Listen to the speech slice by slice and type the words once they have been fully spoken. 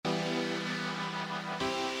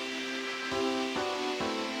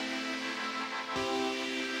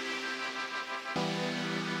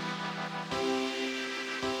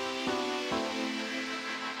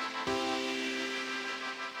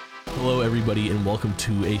Hello, everybody, and welcome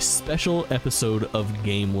to a special episode of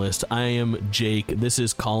GameList. I am Jake. This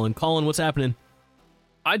is Colin. Colin, what's happening?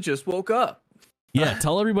 I just woke up. Yeah,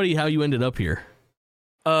 tell everybody how you ended up here.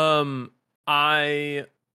 I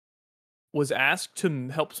was asked to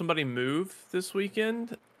help somebody move this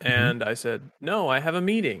weekend, and I said, no, I have a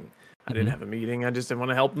meeting. I didn't have a meeting. I just didn't want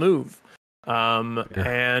to help move.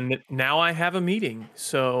 And now I have a meeting,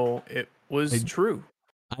 so it was true.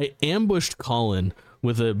 I ambushed Colin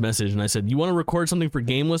with a message, and I said, you want to record something for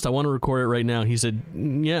GameList? I want to record it right now. He said,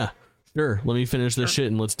 yeah, sure. Let me finish this shit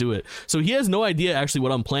and let's do it. So he has no idea actually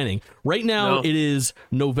what I'm planning. Right now, It is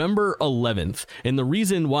November 11th, and the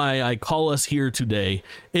reason why I call us here today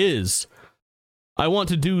is I want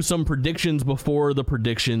to do some predictions before the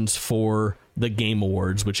predictions for the Game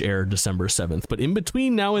Awards, which air December 7th. But in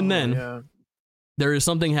between now and then, there is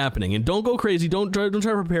something happening, and don't go crazy. Don't try to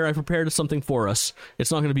prepare. I prepared something for us.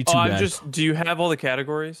 It's not going to be too bad. Do you have all the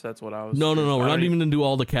categories? That's what I was. No. We're not even going to do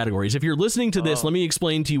all the categories. If you're listening to this, let me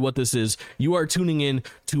explain to you what this is. You are tuning in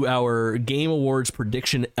to our Game Awards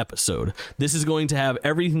prediction episode. This is going to have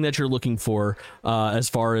everything that you're looking for, as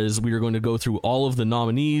far as we are going to go through all of the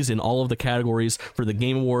nominees in all of the categories for the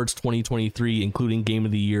Game Awards 2023, including Game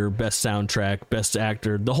of the Year, Best Soundtrack, Best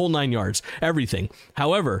Actor, the whole 9 yards, everything.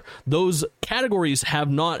 However, those categories have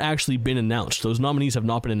not actually been announced. Those nominees have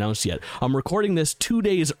not been announced yet. I'm recording this 2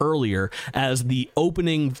 days earlier as the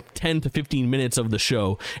opening 10 to 15 minutes of the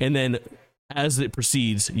show, and then as it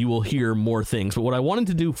proceeds, you will hear more things. But what I wanted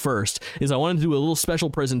to do first is I wanted to do a little special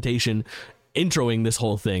presentation introing this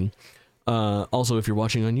whole thing. Also, if you're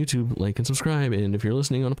watching on YouTube, like and subscribe, and if you're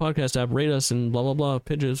listening on a podcast app, rate us and blah blah blah,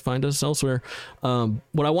 pitches, find us elsewhere.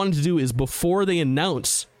 What I wanted to do is, before they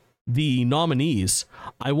announce the nominees,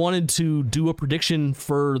 I wanted to do a prediction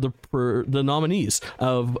for the nominees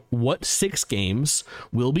of what 6 games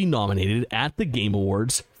will be nominated at the Game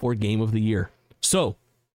Awards for Game of the Year. So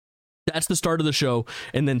that's the start of the show,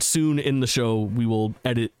 and then soon in the show we will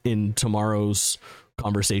edit in tomorrow's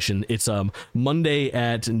conversation. It's Monday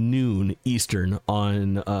at noon Eastern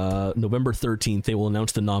on November 13th. They will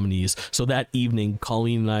announce the nominees. So that evening,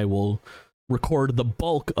 Colleen and I will record the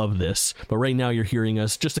bulk of this, but right now you're hearing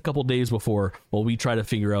us just a couple days before while we try to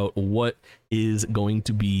figure out what is going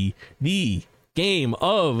to be the Game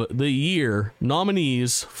of the Year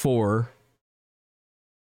nominees for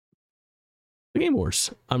the Game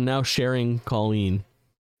Awards. I'm now sharing Colleen.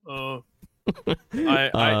 I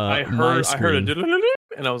heard a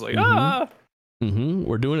and I was like,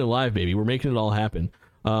 We're doing it live, baby. We're making it all happen.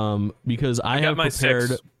 Because I have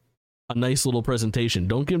prepared a nice little presentation.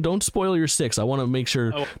 Don't spoil your 6. I want to make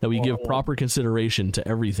sure that we give proper consideration to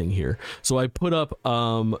everything here. So I put up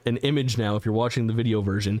an image now if you're watching the video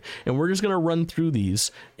version, and we're just going to run through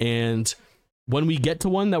these, and when we get to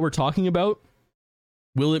one that we're talking about,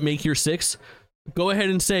 will it make your 6? Go ahead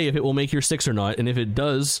and say if it will make your 6 or not, and if it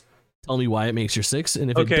does, tell me why it makes your 6,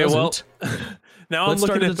 and if it doesn't, now I'm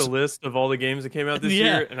looking at the list of all the games that came out this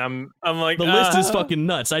year, and I'm like, the list is fucking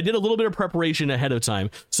nuts. I did a little bit of preparation ahead of time.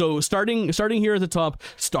 So starting here at the top,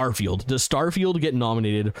 Starfield. Does Starfield get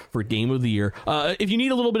nominated for Game of the Year? If you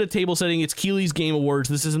need a little bit of table setting, it's Keeley's Game Awards.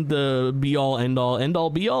 This isn't the be all end all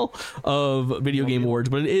be all of video game awards,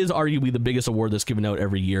 but it is arguably the biggest award that's given out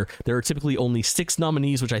every year. There are typically only 6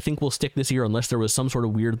 nominees, which I think will stick this year unless there was some sort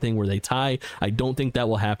of weird thing where they tie. I don't think that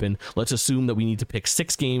will happen. Let's assume that we need to pick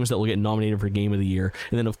 6 games that will get nominated for Game of the Year,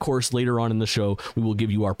 and then of course later on in the show we will give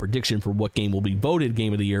you our prediction for what game will be voted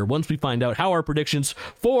Game of the Year once we find out how our predictions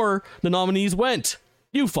for the nominees went.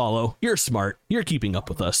 You follow, you're smart, you're keeping up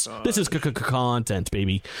with us. This is content,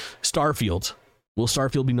 baby. Starfield. Will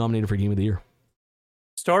Starfield be nominated for Game of the Year?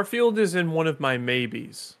 Starfield is in one of my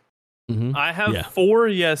maybes. I have 4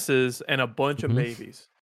 yeses and a bunch of maybes.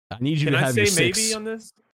 I need you to have your 6. Can I say maybe on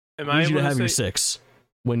this? I need you to have your 6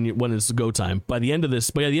 when it's go time. By the end of this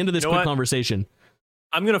quick conversation,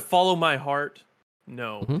 I'm gonna follow my heart.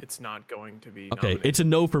 No, it's not going to be nominated. It's a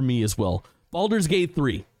no for me as well. Baldur's Gate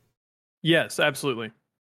 3. Yes, absolutely.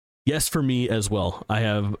 Yes for me as well. I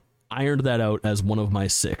have ironed that out as one of my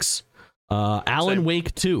 6. Alan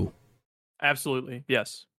Wake 2. Absolutely,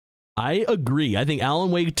 yes. I agree. I think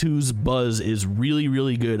Alan Wake 2's buzz is really,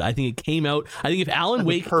 really good. I think it came out. I think if Alan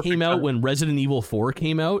Wake came out when Resident Evil 4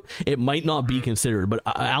 came out, it might not be considered. But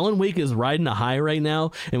Alan Wake is riding a high right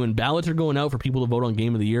now. And when ballots are going out for people to vote on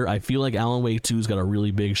Game of the Year, I feel like Alan Wake 2's got a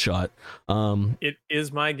really big shot. It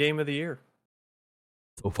is my Game of the Year.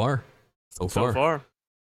 So far.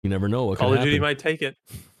 You never know what Call of Duty might take it.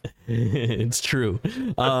 It's true.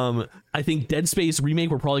 I think Dead Space remake,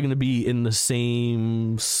 we're probably going to be in the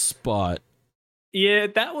same spot. Yeah,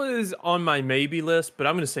 that was on my maybe list, but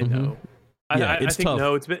I'm going to say no. I think tough.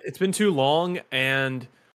 no, it's been too long, and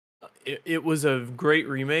it was a great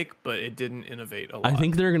remake, but it didn't innovate a lot. I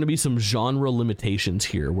think there are going to be some genre limitations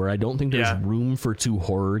here where I don't think there's room for 2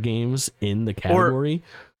 horror games in the category.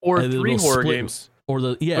 Or 3 horror games. Or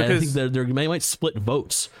I think that they might split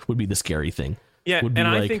votes would be the scary thing. Yeah, and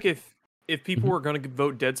I think if people were going to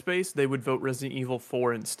vote Dead Space, they would vote Resident Evil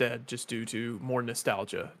 4 instead, just due to more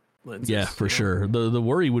nostalgia lenses. Yeah, for sure. The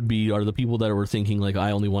worry would be, are the people that were thinking like,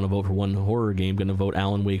 I only want to vote for one horror game, going to vote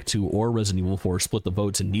Alan Wake 2 or Resident Evil 4, split the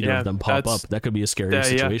votes, and neither of them pop up? That could be a scary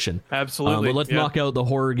situation. Yeah, absolutely. But let's knock out the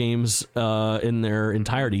horror games in their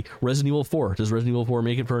entirety. Resident Evil 4. Does Resident Evil 4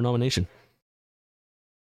 make it for a nomination?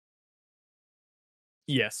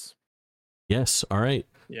 Yes. Yes. All right.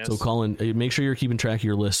 Yes. So, Colin, make sure you're keeping track of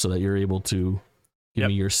your list so that you're able to give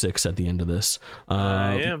me your 6 at the end of this.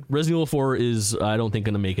 I am. Resident Evil 4 is, I don't think,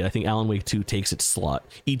 going to make it. I think Alan Wake 2 takes its slot,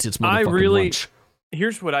 eats its motherfucking lunch.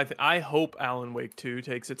 Here's what I hope Alan Wake 2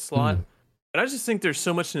 takes its slot. But I just think there's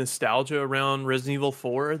so much nostalgia around Resident Evil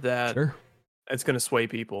 4 that it's going to sway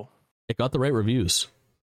people. It got the right reviews.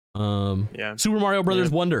 Super Mario Brothers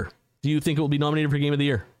Wonder. Do you think it will be nominated for Game of the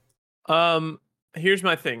Year? Here's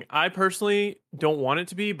my thing. I personally don't want it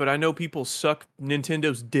to be, but I know people suck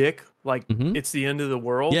Nintendo's dick like it's the end of the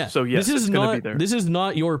world. Yeah. So yes, it's going to be there. This is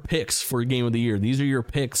not your picks for Game of the Year. These are your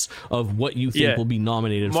picks of what you think will be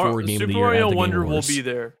nominated for Game of the Year. Super Mario Wonder will be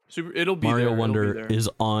there. Mario Wonder is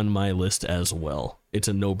on my list as well. It's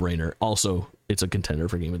a no-brainer. Also, it's a contender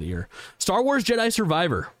for Game of the Year. Star Wars Jedi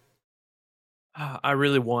Survivor. I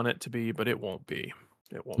really want it to be, but it won't be.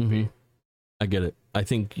 It won't be. I get it. I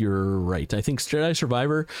think you're right. I think Jedi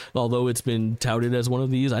Survivor, although it's been touted as one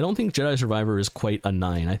of these, I don't think Jedi Survivor is quite a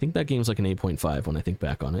 9. I think that game's like an 8.5 when I think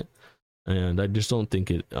back on it. And I just don't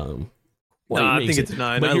think it I think it's a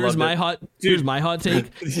 9. But here's my hot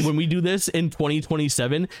take. When we do this in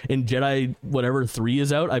 2027 and Jedi whatever 3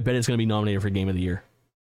 is out, I bet it's going to be nominated for Game of the Year.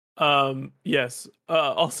 Yes.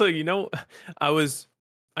 Also,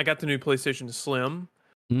 I got the new PlayStation Slim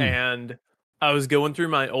and I was going through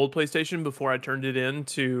my old PlayStation before I turned it in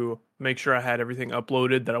to make sure I had everything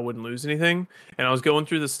uploaded, that I wouldn't lose anything. And I was going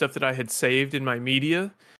through the stuff that I had saved in my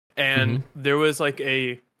media, and there was like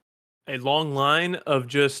a long line of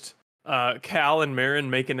just Cal and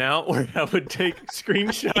Marin making out, where I would take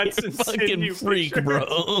screenshots and send you freak, pictures.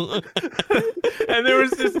 Bro. And there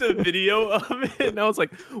was just a video of it, and I was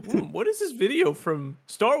like, "What is this video from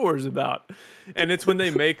Star Wars about?" And it's when they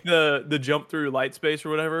make the jump through light space or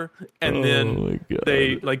whatever, and then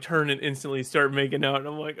they like turn and instantly start making out, and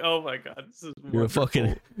I'm like, "Oh my god, this is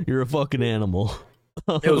wonderful." You're a fucking animal.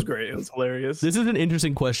 It was great. It was hilarious. This is an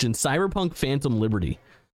interesting question. Cyberpunk Phantom Liberty.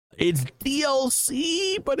 It's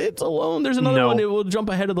DLC, but it's alone. There's another one. It will jump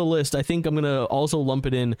ahead of the list. I think I'm going to also lump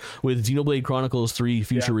it in with Xenoblade Chronicles 3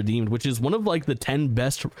 Future Redeemed, which is one of like the 10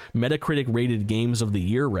 best Metacritic rated games of the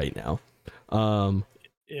year right now.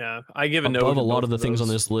 I give a note above a lot of the things on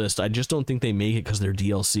this list. I just don't think they make it because they're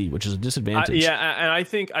DLC, which is a disadvantage. And I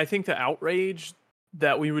think the outrage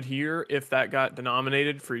that we would hear if that got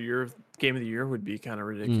nominated for your Game of the Year would be kind of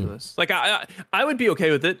ridiculous. Like I would be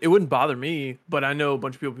okay with it. It wouldn't bother me, but I know a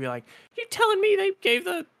bunch of people would be like, "You're telling me they gave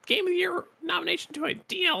the Game of the Year nomination to a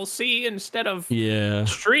DLC instead of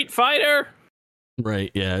Street Fighter?"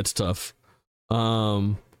 Right? Yeah, it's tough.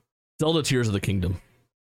 Zelda Tears of the Kingdom.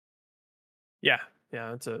 Yeah,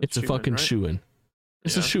 it's a fucking shoo-in.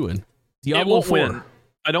 It's a shoo-in. Diablo 4. Win.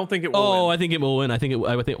 I don't think it will win. I think it will win. I think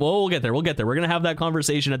well, we'll get there. We'll get there. We're going to have that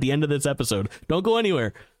conversation at the end of this episode. Don't go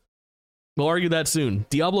anywhere. We'll argue that soon.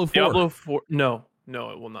 Diablo 4. No,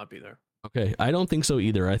 it will not be there. Okay, I don't think so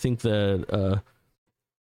either. I think that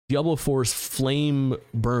Diablo 4's flame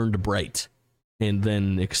burned bright and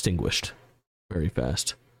then extinguished very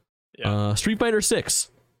fast. Yeah. Street Fighter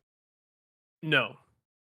 6. No.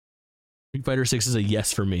 Street Fighter 6 is a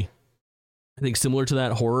yes for me. I think similar to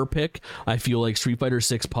that horror pick, I feel like Street Fighter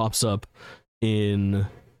 6 pops up in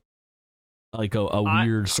like a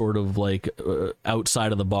weird sort of like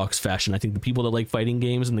outside of the box fashion. I think the people that like fighting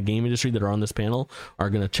games in the game industry that are on this panel are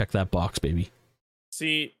going to check that box, baby.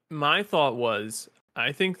 See, my thought was,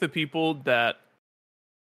 I think the people that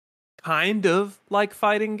kind of like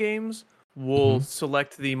fighting games will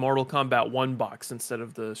select the Mortal Kombat 1 box instead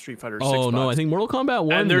of the Street Fighter 6 box. Oh, no, I think Mortal Kombat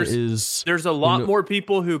 1 there's a lot more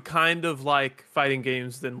people who kind of like fighting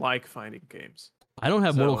games than like fighting games. I don't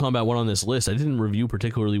have Mortal Kombat 1 on this list. I didn't review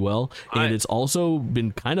particularly well, and it's also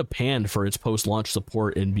been kind of panned for its post-launch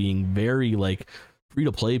support and being very like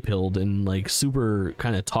free-to-play pilled and like super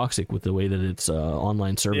kind of toxic with the way that its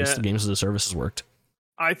online service, the games as a service, has worked.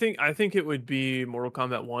 I think it would be Mortal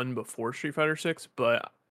Kombat 1 before Street Fighter 6,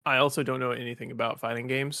 but I also don't know anything about fighting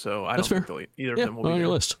games, so I That's don't fair. think either of Yeah, them will not be on your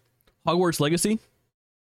there. list. Hogwarts Legacy.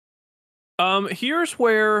 Here's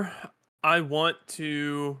where I want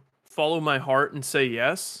to follow my heart and say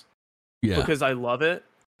yes, Yeah, because I love it.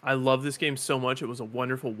 I love this game so much. It was a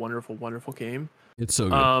wonderful, wonderful, wonderful game. it's so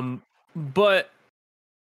good. But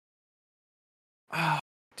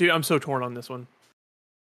dude, I'm so torn on this one.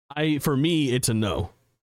 For me, it's a no.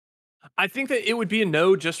 I think that it would be a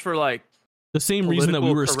no just for like The same reason that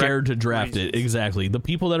we were scared to draft reasons. it. Exactly. The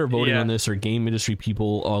people that are voting Yeah. on this are game industry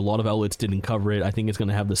people. A lot of outlets didn't cover it. I think it's going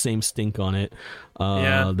to have the same stink on it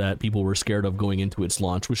that people were scared of going into its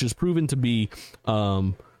launch, which has proven to be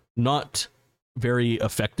not very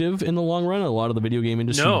effective in the long run. A lot of the video game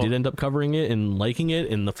industry did end up covering it and liking it,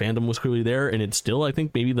 and the fandom was clearly there, and it's still, I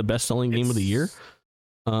think, maybe the best-selling game of the year.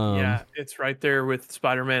 Yeah, it's right there with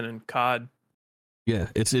Spider-Man and COD. Yeah,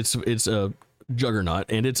 it's a juggernaut,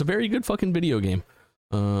 and it's a very good fucking video game.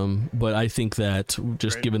 But I think that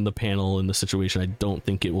just given the panel and the situation, I don't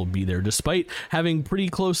think it will be there, despite having pretty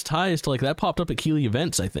close ties to, like, that popped up at Keighley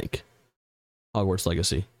Events, I think. Hogwarts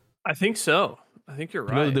Legacy. I think so. I think you're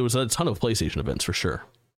I know right. there was a ton of PlayStation events for sure.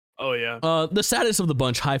 Oh yeah. The saddest of the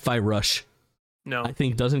bunch, Hi-Fi Rush, No. I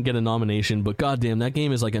think doesn't get a nomination, but goddamn, that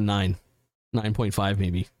game is like a 9.5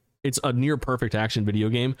 maybe. It's a near perfect action video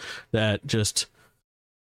game that just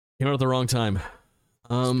came out at the wrong time.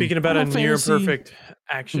 Speaking about a near perfect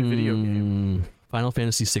action video game, Final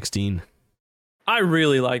Fantasy 16. I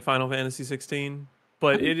really like Final Fantasy 16,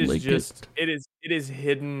 but I it is like just it is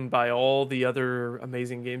hidden by all the other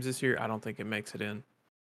amazing games this year. I don't think it makes it in.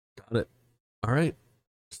 Got it. All right.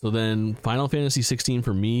 So then Final Fantasy 16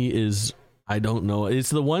 for me is, I don't know. It's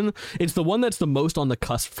the one that's the most on the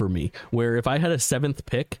cusp for me, where if I had a seventh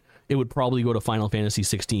pick, it would probably go to Final Fantasy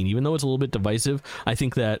 16. Even though it's a little bit divisive, I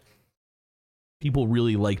think that people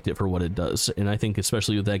really liked it for what it does. And I think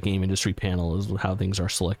especially with that game industry panel is how things are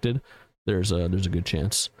selected, there's a good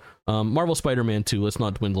chance. Marvel Spider-Man 2, let's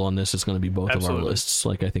not dwindle on this. It's going to be both of our lists.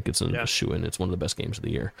 Like, I think it's a shoo-in. It's one of the best games of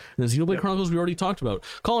the year. And the Xenoblade Chronicles we already talked about.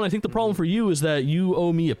 Colin, I think the problem for you is that you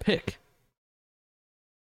owe me a pick.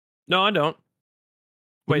 No, I don't.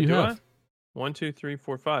 Wait, do have? I? 1, 2, 3,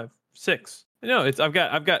 4, 5, 6. No, I've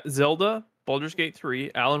got Zelda, Baldur's Gate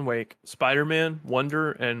 3, Alan Wake, Spider-Man,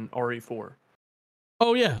 Wonder, and RE4.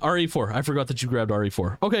 Oh yeah, RE4. I forgot that you grabbed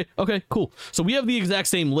RE4. Okay, cool. So we have the exact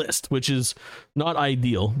same list, which is not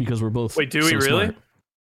ideal because we're both. Wait, do we really? Smart.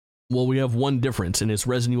 Well, we have one difference, and it's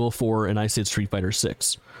Resident Evil 4, and I said Street Fighter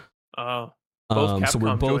 6. Oh. So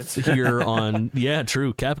we're both here on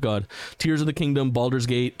true Cap God, Tears of the Kingdom, Baldur's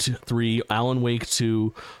Gate 3, Alan Wake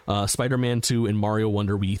 2, Spider-Man 2, and Mario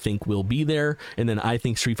Wonder we think will be there, and then I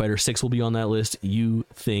think Street Fighter 6 will be on that list. You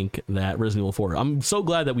think that Resident Evil 4. I'm so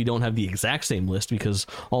glad that we don't have the exact same list, because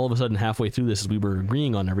all of a sudden halfway through this, as we were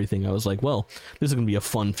agreeing on everything, I was like, well, this is gonna be a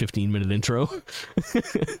fun 15-minute intro.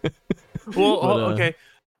 Well, okay.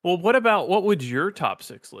 Well, what would your top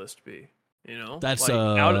 6 list be? You know, that's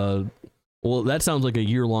like well, that sounds like a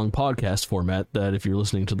year-long podcast format that if you're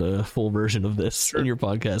listening to the full version of this in your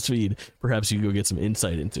podcast feed, perhaps you go get some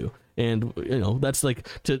insight into. And, you know, that's like,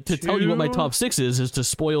 to tell you what my top 6 is to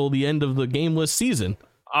spoil the end of the GameList season.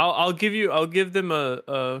 I'll give them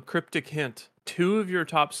a cryptic hint. 2 of your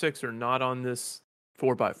top 6 are not on this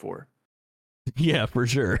 4x4. Yeah, for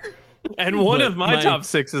sure. And one of my top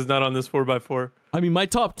 6 is not on this 4x4. I mean, my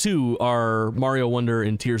top 2 are Mario Wonder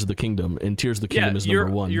and Tears of the Kingdom, and Tears of the Kingdom is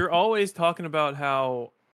number 1. You're always talking about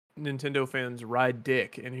how Nintendo fans ride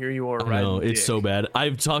dick, and here you are riding dick. It's so bad.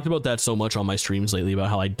 I've talked about that so much on my streams lately about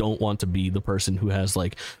how I don't want to be the person who has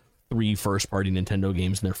like 3 first-party Nintendo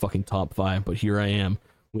games in their fucking top 5, but here I am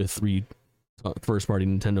with 3 first-party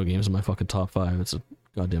Nintendo games in my fucking top 5. It's a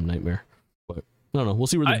goddamn nightmare. But I don't know. We'll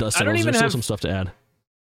see where the dust settles. There's still some stuff to add.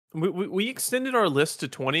 We extended our list to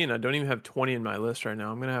 20, and I don't even have 20 in my list right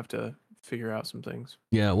now. I'm gonna have to figure out some things.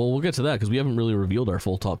 Yeah, well, we'll get to that because we haven't really revealed our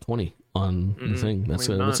full top 20 on the thing. That's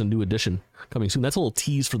a new edition coming soon. That's a little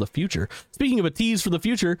tease for the future. Speaking of a tease for the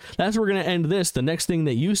future, that's where we're gonna end this. The next thing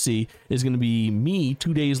that you see is gonna be me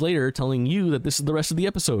 2 days later telling you that this is the rest of the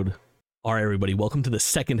episode. All right, everybody, welcome to the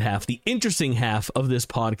second half, the interesting half of this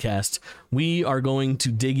podcast. We are going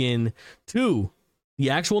to dig in to the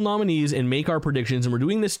actual nominees and make our predictions, and we're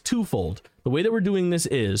doing this twofold. The way that we're doing this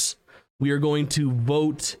is we are going to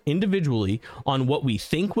vote individually on what we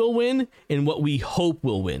think will win and what we hope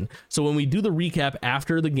will win. So when we do the recap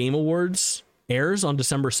after the Game Awards airs on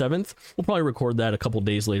December 7th, we'll probably record that a couple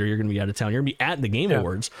days later. You're going to be out of town. You're going to be at the Game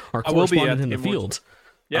Awards, our correspondent in the field.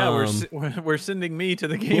 Yeah, we're sending me to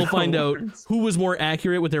the Game Awards. We'll find out who was more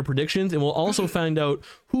accurate with their predictions, and we'll also find out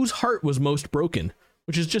whose heart was most broken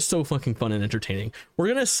which is just so fucking fun and entertaining. We're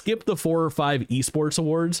gonna skip the 4 or 5 esports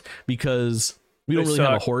awards because we don't really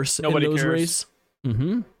have a horse in those race.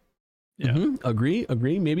 Agree.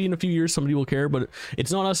 Maybe in a few years somebody will care, but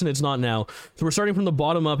it's not us and it's not now. So we're starting from the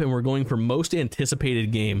bottom up and we're going for most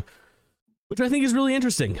anticipated game, which I think is really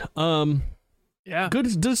interesting.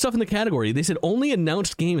 Good stuff in the category. They said only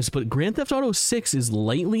announced games, but Grand Theft Auto 6 is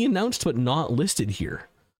lightly announced but not listed here.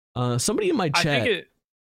 Somebody in my chat.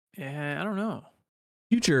 I don't know.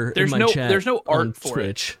 Future, there's in my chat there's no art for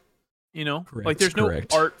Twitch. It. You know, Correct, like there's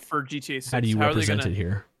correct. no art for GTA 6. How do you represent it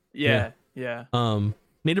here? Yeah.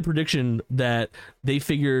 Made a prediction that they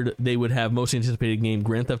figured they would have most anticipated game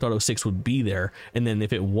Grand Theft Auto 6 would be there, and then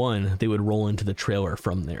if it won, they would roll into the trailer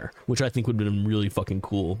from there, which I think would have been really fucking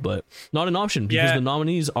cool, but not an option because the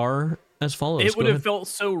nominees are as follows. It would have felt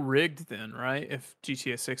so rigged then, right? If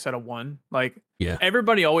GTA 6 had a 1. Like, yeah,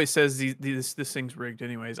 everybody always says this thing's rigged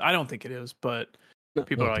anyways. I don't think it is, but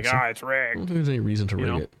people are like, it's rigged. I don't think there's any reason to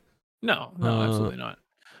rig it. No, absolutely not.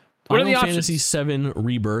 What are the Final options? Fantasy VII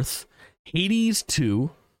Rebirth, Hades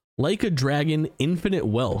 2, Like a Dragon, Infinite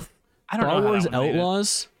Wealth, Star Wars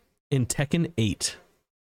Outlaws, and Tekken 8.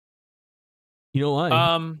 You know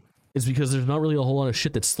why? It's because there's not really a whole lot of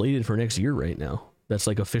shit that's slated for next year right now. That's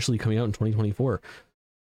like officially coming out in 2024.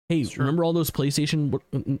 Hey, remember all those first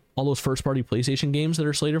party PlayStation games that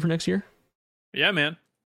are slated for next year? Yeah, man.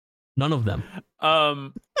 None of them.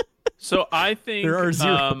 So I think there are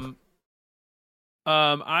 0.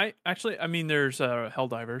 I mean, there's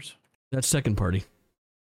Helldivers. That's second party.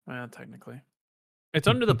 Technically, it's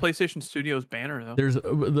under the PlayStation Studios banner though. There's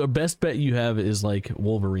the best bet you have is like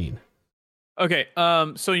Wolverine. Okay.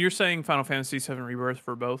 So you're saying Final Fantasy VII Rebirth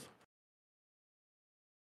for both?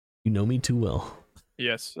 You know me too well.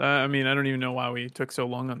 Yes. I mean, I don't even know why we took so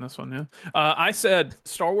long on this one. Yeah. I said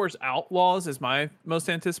Star Wars Outlaws is my most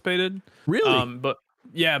anticipated. Really? But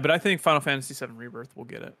I think Final Fantasy VII Rebirth will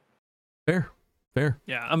get it. Fair.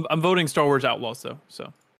 Yeah. I'm voting Star Wars Outlaws though.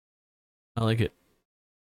 So. I like it.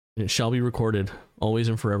 It shall be recorded always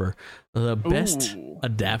and forever. The best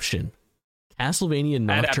adaptation, Castlevania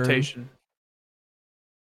Nocturne. Adaptation.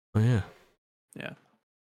 Oh yeah. Yeah.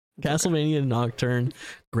 Castlevania Nocturne,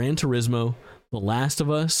 Gran Turismo, The Last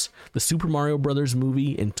of Us, the Super Mario Brothers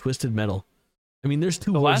movie, and Twisted Metal. I mean, there's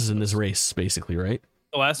 2 horses in this race, basically, right?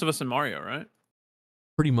 The Last of Us and Mario, right?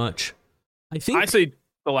 Pretty much. I say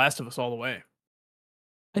The Last of Us all the way.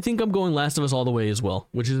 I think I'm going Last of Us all the way as well,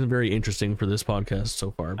 which isn't very interesting for this podcast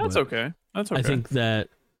so far. That's okay. I think that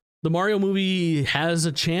the Mario movie has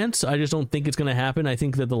a chance. I just don't think it's going to happen. I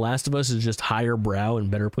think that The Last of Us is just higher brow and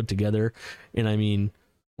better put together. And I mean,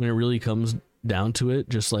 when it really comes down to it,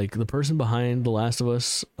 just like the person behind The Last of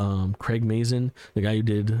Us, Craig Mazin, the guy who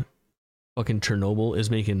did fucking Chernobyl, is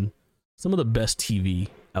making some of the best TV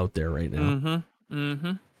out there right now.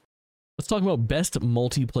 Let's talk about best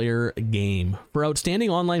multiplayer game. For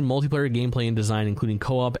outstanding online multiplayer gameplay and design, including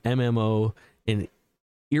co-op, MMO, and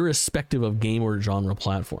irrespective of game or genre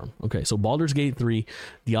platform. Okay, so Baldur's Gate 3,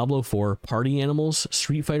 Diablo 4, Party Animals,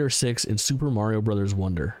 Street Fighter 6, and Super Mario Brothers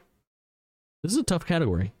Wonder. This is a tough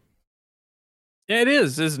category. Yeah, it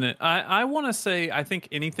is, isn't it? I want to say I think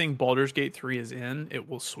anything Baldur's Gate 3 is in, it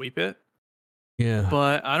will sweep it. Yeah.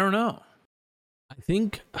 But I don't know. I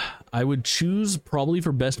think I would choose probably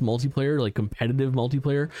for best multiplayer, like competitive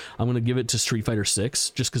multiplayer. I'm going to give it to Street Fighter 6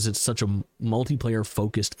 just because it's such a multiplayer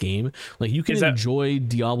focused game. Like you can enjoy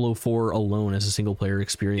Diablo 4 alone as a single player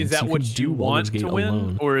experience. Is that what you want to win?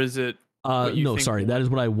 Alone. Or is it? No, sorry. That is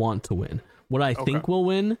what I want to win. What I think will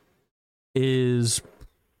win is,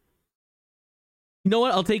 you know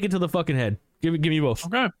what? I'll take it to the fucking head. Give me both.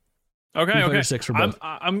 Okay. Street Fighter 6 for both.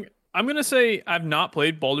 I'm going to say I've not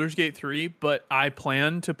played Baldur's Gate 3, but I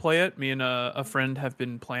plan to play it. Me and a friend have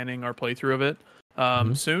been planning our playthrough of it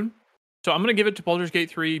soon. So I'm going to give it to Baldur's Gate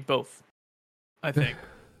 3 both, I think.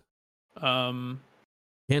 Can't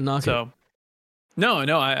knock it. No,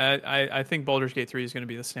 I think Baldur's Gate 3 is going to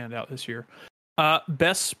be the standout this year.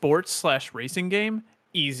 Best sports/racing game?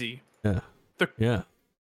 Easy. Yeah.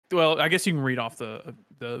 Well, I guess you can read off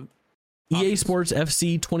the EA Sports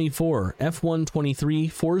FC 24, F1 23,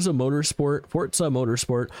 Forza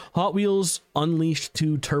Motorsport, Hot Wheels Unleashed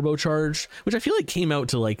 2 Turbocharged, which I feel like came out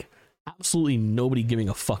to like absolutely nobody giving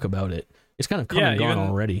a fuck about it. It's kind of come and gone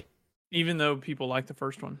already. Even though people like the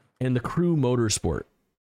first one. And the Crew Motorsport.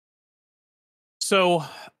 So,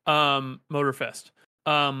 Motorfest.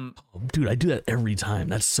 Dude, I do that every time.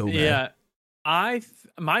 That's so bad. Yeah.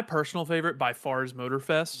 My personal favorite by far is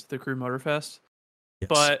Motorfest, the Crew Motorfest. Yes.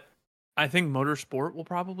 But I think Motorsport will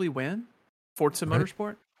probably win. Forza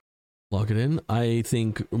Motorsport. Lock it in. I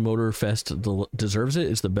think Motorfest deserves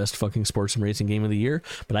it. It's the best fucking sports and racing game of the year.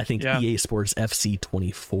 But I think EA Sports FC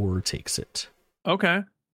 24 takes it. Okay.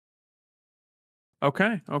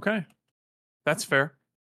 That's fair.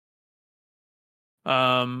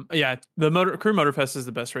 The Crew Motorfest is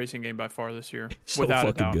the best racing game by far this year. So without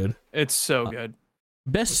fucking a doubt. good. It's so good.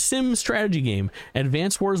 Best sim strategy game: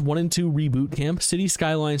 Advance Wars 1 and 2 Reboot Camp, City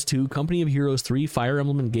Skylines 2, Company of Heroes 3, Fire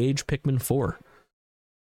Emblem Engage, Pikmin 4.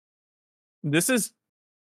 It's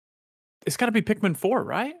got to be Pikmin 4,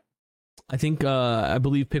 right? I think I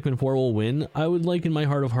believe Pikmin 4 will win. I would like in my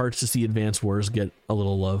heart of hearts to see Advance Wars get a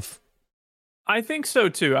little love. I think so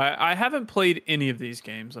too. I haven't played any of these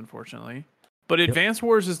games, unfortunately. But Advance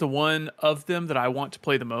Wars is the one of them that I want to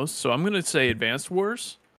play the most. So I'm going to say Advance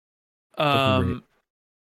Wars. And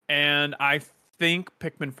I think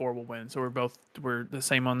Pikmin 4 will win. So we're the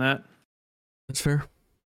same on that. That's fair.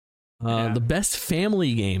 The best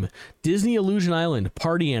family game: Disney Illusion Island,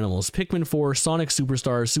 Party Animals, Pikmin 4, Sonic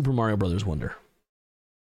Superstars, Super Mario Brothers Wonder.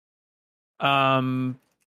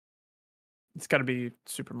 It's got to be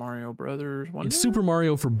Super Mario Brothers Wonder. It's Super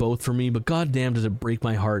Mario for both for me, but goddamn does it break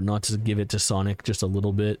my heart not to give it to Sonic just a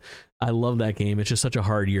little bit. I love that game. It's just such a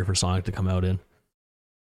hard year for Sonic to come out in.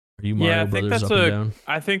 Are you Mario Brothers up and down?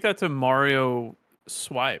 I think that's a Mario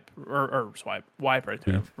wipe right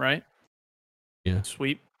there, right? Yeah.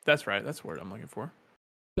 Sweep. That's right. That's the word I'm looking for.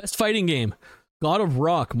 Best fighting game: God of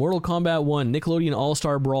Rock, Mortal Kombat 1, Nickelodeon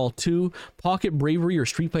All-Star Brawl 2, Pocket Bravery, or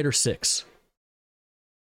Street Fighter 6.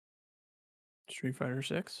 Street Fighter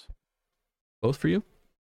 6. Both for you?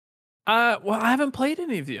 Well, I haven't played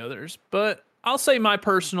any of the others, but I'll say my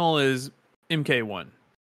personal is MK1.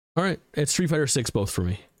 All right, it's Street Fighter 6 both for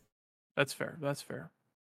me. That's fair.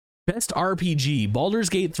 Best RPG: Baldur's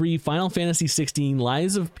Gate 3, Final Fantasy 16,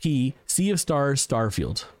 Lies of P, Sea of Stars,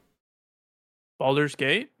 Starfield. Baldur's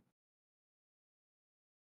Gate?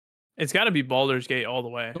 It's got to be Baldur's Gate all the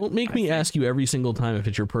way. Don't make me ask you every single time if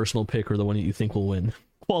it's your personal pick or the one that you think will win.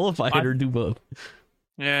 Qualify it or do both.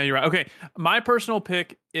 Yeah, you're right. Okay, my personal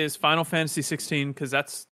pick is Final Fantasy 16 because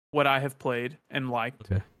that's what I have played and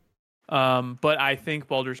liked. Okay. But I think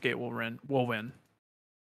Baldur's Gate will win.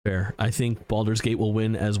 Fair. I think Baldur's Gate will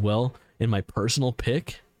win as well. In my personal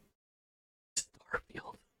pick,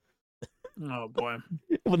 Starfield. Oh boy.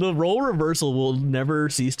 Well, the role reversal will never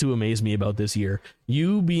cease to amaze me about this year.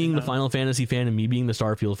 You being the Final Fantasy fan and me being the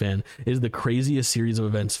Starfield fan is the craziest series of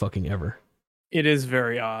events fucking ever. It is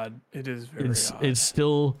very odd. Odd.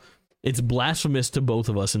 It's blasphemous to both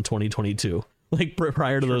of us in 2022. Like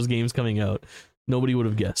prior to those games coming out, nobody would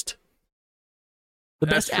have guessed. The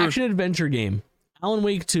best action adventure game: Alan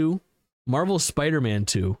Wake 2, Marvel's Spider-Man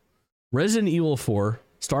 2, Resident Evil 4,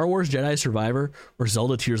 Star Wars Jedi Survivor, or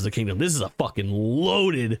Zelda Tears of the Kingdom. This is a fucking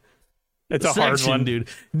loaded a hard one, dude.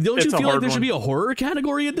 Don't you feel like there should be a horror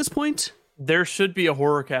category at this point? There should be a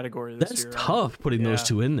horror category this year. That's tough putting those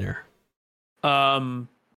two in there. Personally,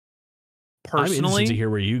 I'm interested to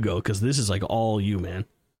hear where you go, because this is like all you, man.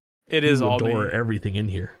 It is all me. Adore everything in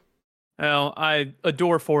here. Well, I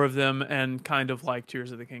adore 4 of them and kind of like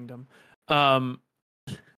Tears of the Kingdom.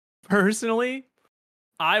 Personally,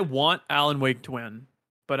 I want Alan Wake to win,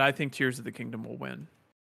 but I think Tears of the Kingdom will win.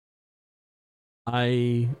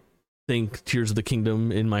 I think Tears of the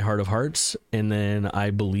Kingdom in my heart of hearts, and then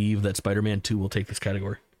I believe that Spider-Man 2 will take this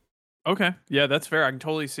category. Okay. Yeah, that's fair. I can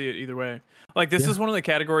totally see it either way. Like, this is one of the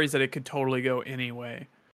categories that it could totally go any way.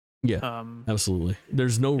 Yeah, absolutely.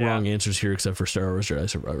 There's no wrong answers here except for Star Wars Jedi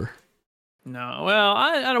Survivor. No, well,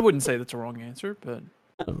 I wouldn't say that's a wrong answer, but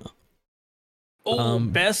I don't know. Oh,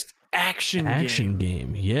 best action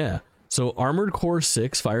game. Yeah. So Armored Core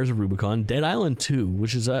 6, Fires of Rubicon, Dead Island 2,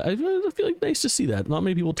 which is I feel like nice to see that. Not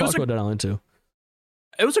many people talk about Dead Island 2.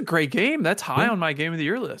 It was a great game. That's high on my game of the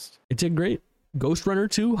year list. It did great. Ghost Runner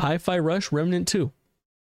 2, Hi-Fi Rush, Remnant 2.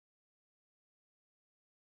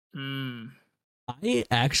 I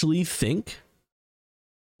actually think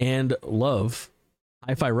and love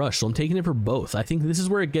Hi-Fi Rush, so I'm taking it for both. I think this is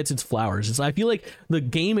where it gets its flowers. I feel like the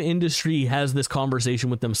game industry has this conversation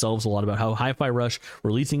with themselves a lot about how Hi-Fi Rush,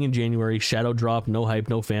 releasing in January, shadow drop, no hype,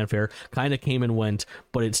 no fanfare, kind of came and went,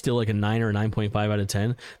 but it's still like a 9 or a 9.5 out of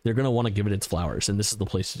 10. They're going to want to give it its flowers, and this is the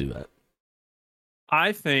place to do that.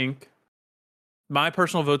 I think my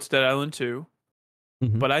personal vote's Dead Island 2,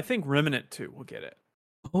 but I think Remnant 2 will get it.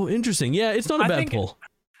 Oh, interesting. Yeah, it's not a bad pull.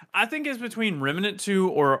 I think it's between Remnant 2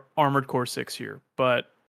 or Armored Core 6 here,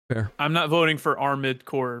 but fair. I'm not voting for Armored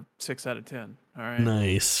Core 6 out of 10. All right.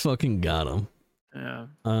 Nice. Fucking got him. Yeah.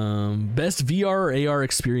 Best VR or AR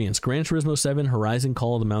experience: Gran Turismo 7, Horizon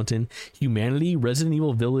Call of the Mountain, Humanity, Resident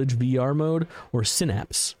Evil Village VR mode, or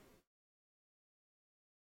Synapse.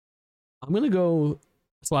 I'm gonna go.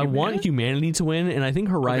 So I want Humanity to win, and I think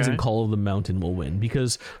Horizon Call of the Mountain will win,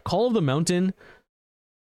 because Call of the Mountain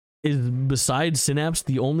is, besides Synapse,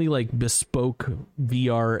 the only like bespoke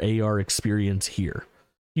VR AR experience here.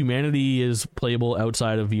 Humanity is playable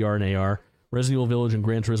outside of VR and AR. Resident Evil Village and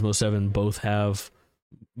Gran Turismo 7 both have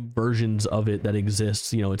versions of it that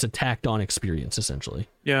exists. You know, it's a tacked on experience essentially.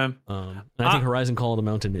 Yeah. And I think Horizon Call of the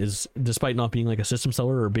Mountain is, despite not being like a system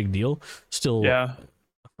seller or a big deal, still a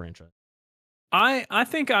franchise. I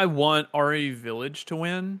think I want RE Village to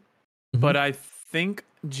win, but I think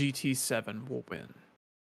GT7 will win.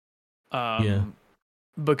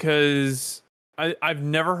 Because I've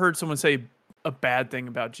never heard someone say a bad thing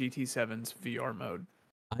about GT7's VR mode.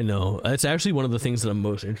 I know. It's actually one of the things that I'm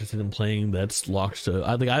most interested in playing that's locked to...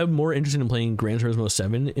 I'm more interested in playing Gran Turismo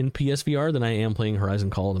 7 in PSVR than I am playing Horizon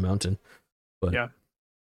Call of the Mountain. But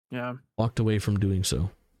yeah. Walked away from doing so.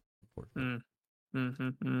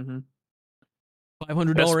 $500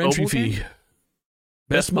 entry fee.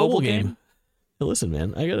 Best mobile game. Hey, listen,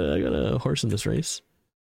 man, I got a horse in this race.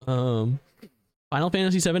 Final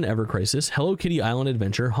Fantasy VII Ever Crisis, Hello Kitty Island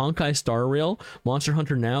Adventure, Honkai Star Rail, Monster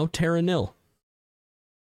Hunter Now, Terra Nil.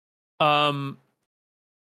 Do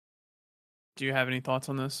you have any thoughts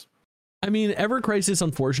on this? I mean, Ever Crisis,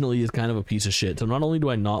 unfortunately, is kind of a piece of shit. So not only do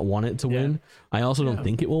I not want it to win, I also don't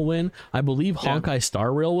think it will win. I believe Honkai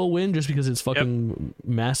Star Rail will win just because it's fucking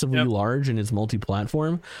massively large and it's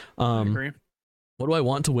multi-platform. I agree. What do I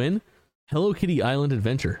want to win? Hello Kitty Island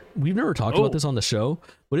Adventure. We've never talked about this on the show,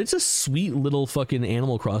 but it's a sweet little fucking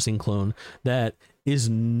Animal Crossing clone that is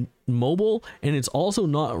mobile, and it's also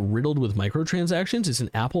not riddled with microtransactions. It's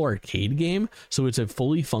an Apple Arcade game, so it's a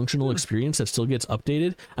fully functional experience that still gets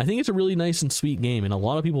updated. I think it's a really nice and sweet game, and a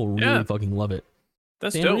lot of people really fucking love it.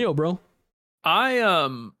 That's dope, bro.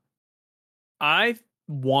 I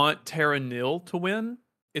want Terra Nil to win.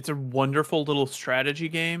 It's a wonderful little strategy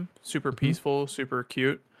game, super peaceful, super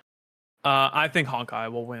cute. I think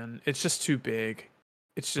Honkai will win. It's just too big.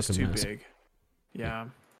 It's just too big. Yeah.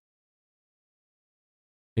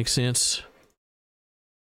 Makes sense.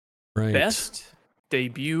 Right. Best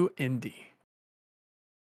debut indie.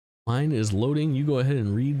 Mine is loading. You go ahead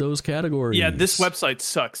and read those categories. Yeah, this website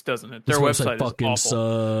sucks, doesn't it? Their website fucking is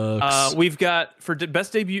awful. Sucks. We've got, for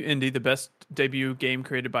best debut indie, the best debut game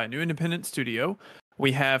created by a new independent studio.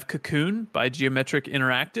 We have Cocoon by Geometric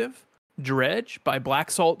Interactive, Dredge by Black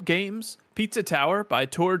Salt Games, Pizza Tower by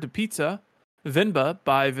Tour de Pizza, Venba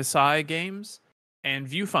by Visay Games, and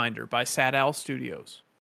Viewfinder by Sad Owl Studios.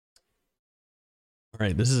 All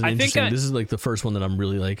right, this is interesting. This is like the first one that I'm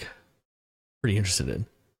really like pretty interested in.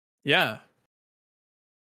 Yeah.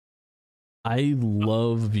 I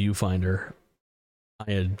love Viewfinder.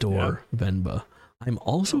 I adore Venba. I'm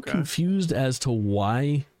also confused as to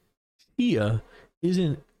why Chia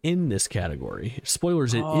isn't in this category.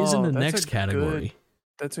 Spoilers, it is in the next category.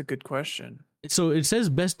 That's a good question. So it says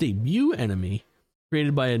best debut enemy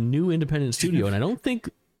created by a new independent studio, and I don't think...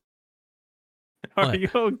 Are you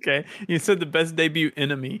okay? You said the best debut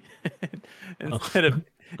enemy instead of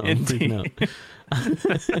indie.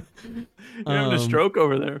 You're having a stroke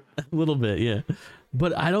over there. A little bit, yeah.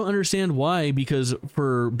 But I don't understand why, because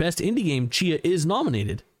for best indie game, Chia is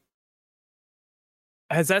nominated.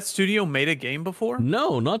 Has that studio made a game before?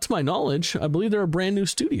 No, not to my knowledge. I believe they're a brand new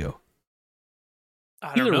studio.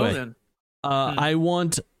 I don't know then. I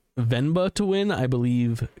want Venba to win. I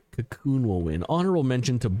believe Cocoon will win. Honorable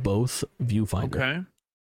mention to both Viewfinder. Okay.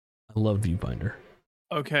 I love Viewfinder.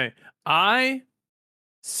 Okay. I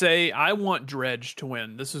say I want Dredge to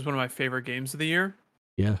win. This is one of my favorite games of the year.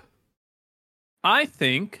 Yeah. I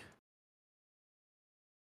think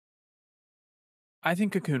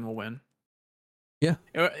Cocoon will win. Yeah.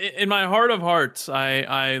 In my heart of hearts,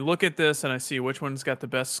 I look at this and I see which one's got the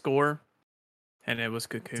best score, and it was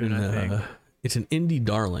Cocoon, I think. It's an indie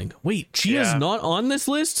darling. Wait, Chia's not on this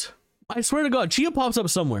list? I swear to God, Chia pops up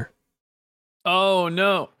somewhere. Oh,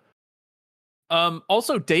 no.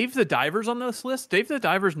 Also, Dave the Diver's on this list. Dave the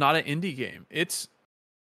Diver's not an indie game. It's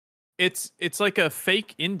like a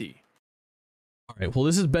fake indie. All right, well,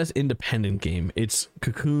 this is best independent game. It's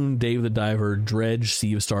Cocoon, Dave the Diver, Dredge,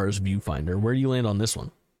 Sea of Stars, Viewfinder. Where do you land on this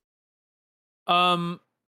one?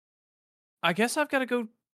 I guess I've got to go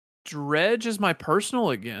Dredge as my personal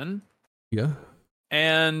again. Yeah.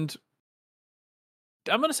 And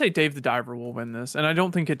I'm going to say Dave the Diver will win this, and I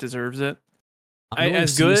don't think it deserves it.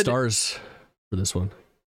 As good stars for this one.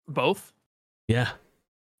 Both? Yeah.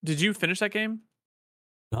 Did you finish that game?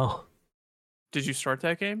 No. Did you start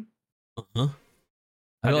that game? Uh-huh.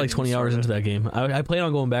 I got like 20 hours into that game. I plan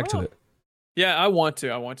on going back to it. Yeah, I want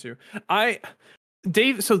to.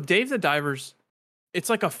 Dave the Diver's it's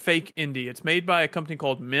like a fake indie. It's made by a company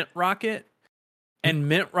called Mint Rocket, and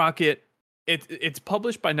Mint Rocket, it's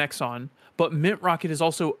published by Nexon, but Mint Rocket is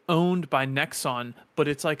also owned by Nexon, but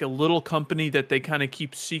it's like a little company that they kind of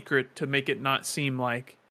keep secret to make it not seem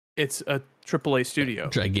like it's a AAA studio.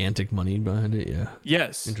 Gigantic money behind it, yeah.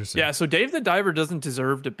 Yes. Interesting. Yeah, so Dave the Diver doesn't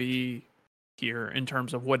deserve to be here in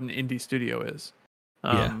terms of what an indie studio is.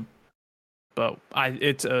 But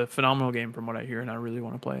it's a phenomenal game from what I hear, and I really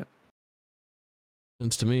want to play it.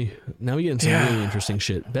 Sense to me. Now we get into some really interesting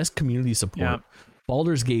shit. Best community support. Yeah.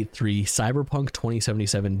 Baldur's Gate 3, Cyberpunk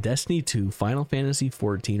 2077, Destiny 2, Final Fantasy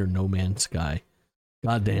 14, or No Man's Sky.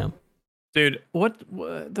 God damn. Dude, what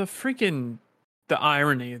the freaking the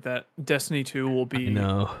irony that Destiny 2 will be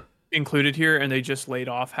included here, and they just laid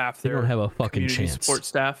off half their don't have a fucking community chance. support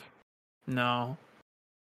staff. No.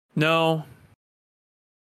 The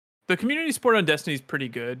community support on Destiny is pretty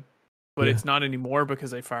good, but it's not anymore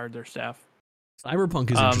because they fired their staff. Cyberpunk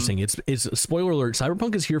is interesting. It's spoiler alert.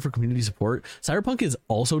 Cyberpunk is here for community support. Cyberpunk is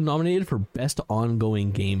also nominated for best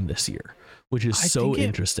ongoing game this year, which is so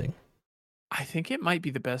interesting. I think it might be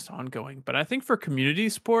the best ongoing, but I think for community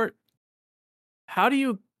support, how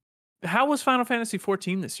was Final Fantasy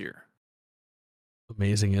 14 this year?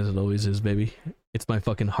 Amazing as it always is, baby. It's my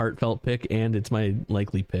fucking heartfelt pick, and it's my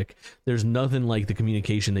likely pick. There's nothing like the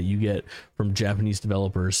communication that you get from Japanese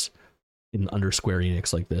developers in under Square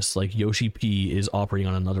Enix like this. Like, Yoshi P is operating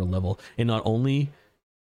on another level, and not only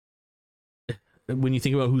when you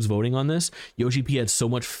think about who's voting on this, Yoshi P had so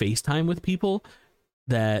much FaceTime with people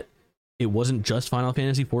that it wasn't just Final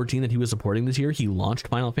Fantasy 14 that he was supporting this year. He launched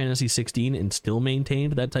Final Fantasy 16 and still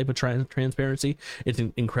maintained that type of transparency. It's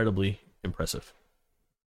incredibly impressive.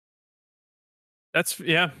 That's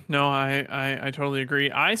I totally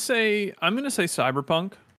agree. I'm going to say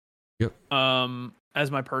Cyberpunk. Yep. As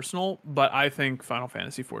my personal, but I think Final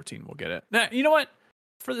Fantasy 14 will get it. Now, you know what?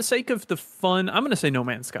 For the sake of the fun, I'm going to say No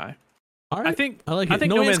Man's Sky. All right. I like it. I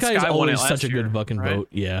think No Man's Sky is always such a good fucking vote.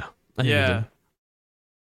 Yeah.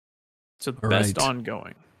 So best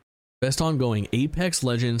ongoing. Best ongoing: Apex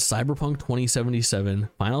Legends, Cyberpunk 2077,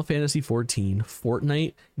 Final Fantasy 14,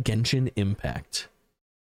 Fortnite, Genshin Impact.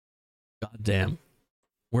 God damn.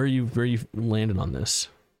 Where are you landing on this?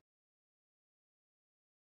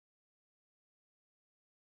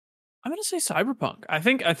 I'm gonna say Cyberpunk. I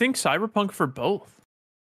think Cyberpunk for both.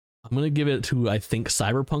 I'm gonna give it to, I think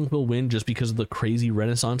Cyberpunk will win just because of the crazy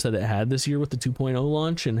renaissance that it had this year with the 2.0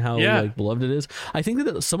 launch and how like beloved it is. I think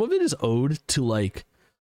that some of it is owed to like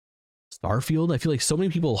Starfield. I feel like so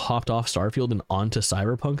many people hopped off Starfield and onto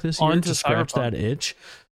Cyberpunk this year to scratch that itch.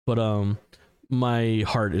 But my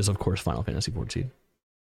heart is of course Final Fantasy 14.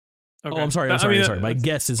 Okay. Oh, I'm sorry. My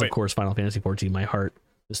guess is of course Final Fantasy 14. My heart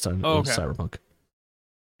this time is Cyberpunk.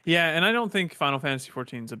 Yeah, and I don't think Final Fantasy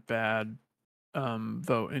 14 is a bad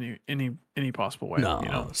vote any possible way.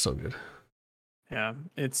 No, it's so good. Yeah,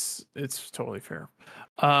 it's totally fair.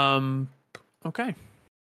 Okay.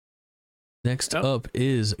 Next up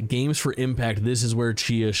is Games for Impact. This is where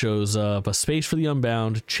Chia shows up. A Space for the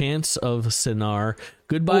Unbound, Chance of Sinar,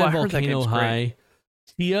 Goodbye Volcano High,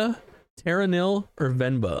 Chia, Terra Nil, or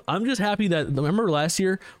Venba. I'm just happy that, remember last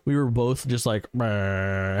year we were both just like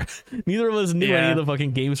neither of us knew any of the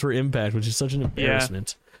fucking Games for Impact, which is such an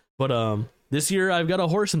embarrassment. But this year I've got a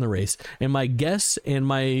horse in the race, and my guess and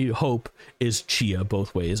my hope is Chia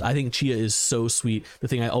both ways. I think Chia is so sweet. The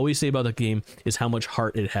thing I always say about the game is how much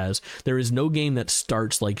heart it has. There is no game that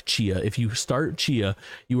starts like Chia. If you start Chia,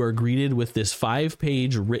 you are greeted with this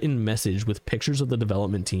 5-page written message with pictures of the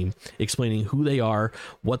development team explaining who they are,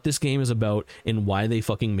 what this game is about, and why they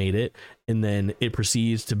fucking made it. And then it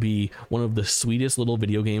proceeds to be one of the sweetest little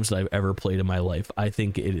video games that I've ever played in my life. I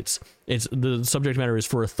think it's the subject matter is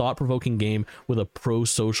for a thought-provoking game with a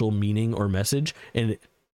pro-social meaning or message, and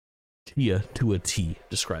Chia to a T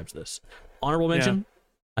describes this. Honorable mention,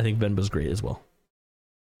 I think Venba's great as well.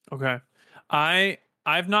 Okay.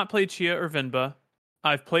 I've not played Chia or Venba.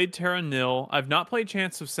 I've played Terra Nil. I've not played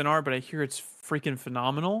Chance of Sinar, but I hear it's freaking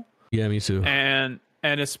phenomenal. Yeah, me too. And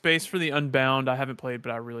A Space for the Unbound, I haven't played,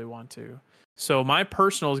 but I really want to. So my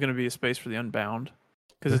personal is going to be A Space for the Unbound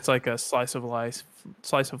because it's like a slice of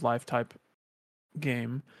life type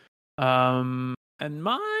game. And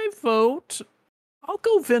my vote, I'll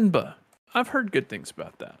go Venba. I've heard good things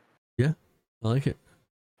about that. Yeah, I like it.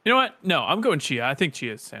 You know what? No, I'm going Chia. I think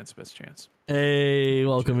Chia stands the best chance. Hey,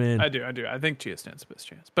 welcome in. I do. I think Chia stands the best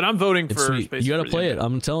chance. But I'm voting for Space. You got to play it.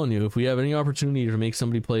 I'm telling you, if we have any opportunity to make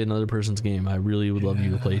somebody play another person's game, I really would love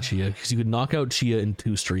you to play Chia, because you could knock out Chia in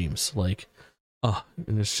 2 streams. Like,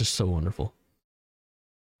 and it's just so wonderful.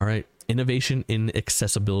 All right. Innovation in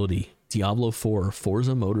accessibility. Diablo 4,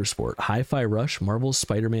 Forza Motorsport, Hi-Fi Rush, Marvel's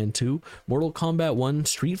Spider-Man 2, Mortal Kombat 1,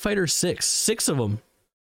 Street Fighter 6. 6 of them.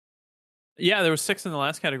 Yeah, there was 6 in the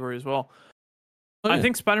last category as well. Oh, yeah. I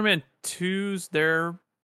think Spider-Man 2's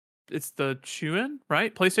it's the shoe-in,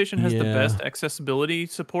 right? PlayStation has the best accessibility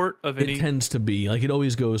support of any. It tends to be. Like, it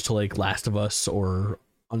always goes to, like, Last of Us or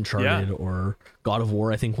Uncharted or God of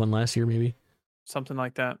War, I think, won last year, maybe. Something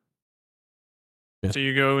like that. Yeah. So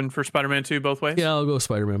you going for Spider-Man 2 both ways? Yeah, I'll go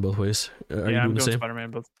Spider-Man both ways. Are you doing I'm the going same?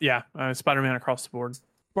 Spider-Man both. Yeah, Spider-Man across the board.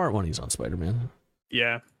 Smart one, he's on Spider-Man.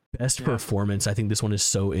 Yeah. Best performance. I think this one is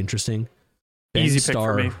so interesting. Ben Easy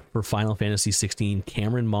Starr pick for me. for Final Fantasy 16,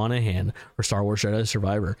 Cameron Monaghan for Star Wars Jedi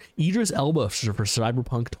Survivor, Idris Elba for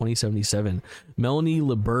Cyberpunk 2077, Melanie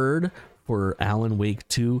LeBird for Alan Wake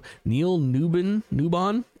 2, Neil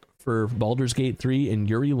Newbon for Baldur's Gate 3, and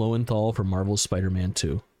Yuri Lowenthal for Marvel's Spider-Man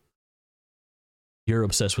 2. You're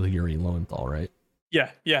obsessed with Yuri Lowenthal, right?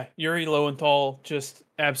 Yeah. Yuri Lowenthal just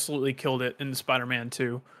absolutely killed it in the Spider-Man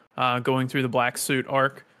 2, going through the black suit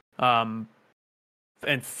arc.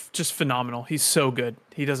 And just phenomenal. He's so good.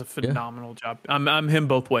 He does a phenomenal job. I'm him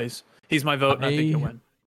both ways. He's my vote. And I think he'll win.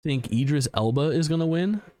 I think Idris Elba is going to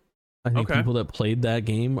win. I think people that played that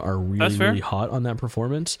game are really hot on that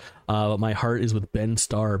performance. But my heart is with Ben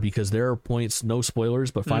Starr because there are points, no spoilers,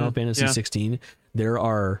 but Final Fantasy 16, there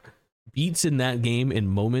are beats in that game and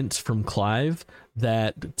moments from Clive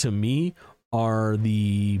that to me are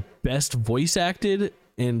the best voice acted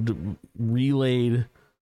and relayed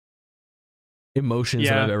emotions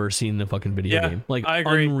that I've ever seen in a fucking video game. Like, I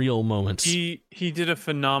agree. Unreal moments. He did a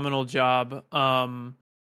phenomenal job.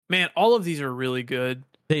 Man, all of these are really good.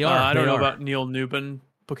 They are. I don't know about Neil Newbin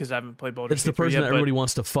because I haven't played Baldur's Gate. It's the person that everybody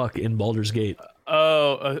wants to fuck in Baldur's Gate.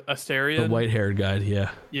 Astarion? The white-haired guy,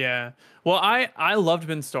 yeah. Yeah. Well, I loved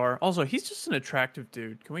Ben Starr. Also, he's just an attractive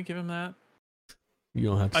dude. Can we give him that? You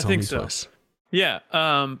don't have to tell me twice. Yeah.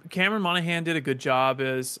 Cameron Monaghan did a good job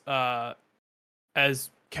as Cal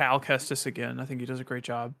Kestis again. I think he does a great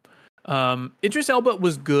job. Idris Elba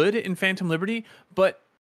was good in Phantom Liberty, but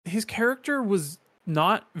his character was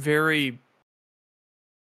not very...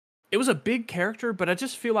 It was a big character, but I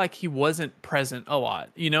just feel like he wasn't present a lot.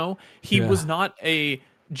 You know, he was not a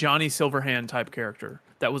Johnny Silverhand type character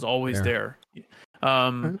that was always there.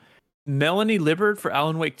 Melanie Libbard for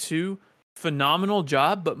Alan Wake 2, phenomenal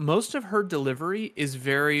job, but most of her delivery is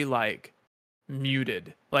very like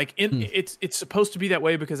muted. Like it's supposed to be that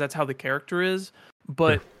way because that's how the character is,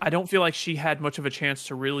 but I don't feel like she had much of a chance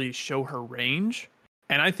to really show her range.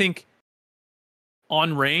 And I think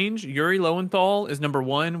on range, Yuri Lowenthal is number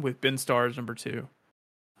 1 with Ben Starr is number 2.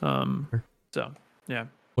 So, yeah.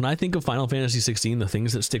 When I think of Final Fantasy 16, the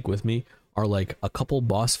things that stick with me are like a couple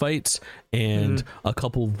boss fights and a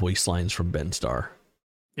couple voice lines from Ben Starr.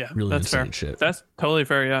 Yeah, really that's insane fair. shit. That's totally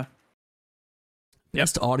fair, yeah.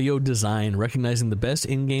 Best audio design, recognizing the best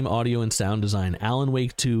in-game audio and sound design: Alan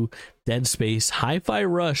Wake 2, Dead Space, Hi-Fi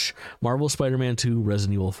Rush, Marvel Spider-Man 2,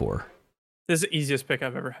 Resident Evil 4. This is the easiest pick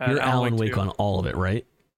I've ever had. You're Alan Wake on all of it, right?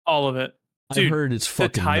 All of it. Dude, I've heard it's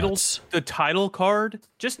fucking nuts. The title card,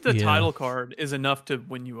 just the title card is enough to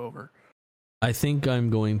win you over. I think I'm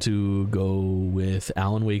going to go with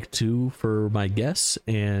Alan Wake 2 for my guess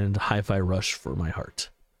and Hi-Fi Rush for my heart.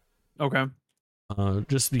 Okay.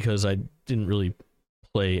 Just because I didn't really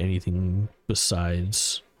play anything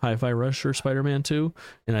besides Hi-Fi Rush or Spider-Man 2,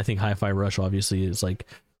 and I think Hi-Fi Rush obviously is like,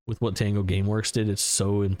 with what Tango Gameworks did, it's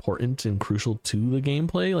so important and crucial to the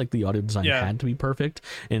gameplay. Like, the audio design had to be perfect,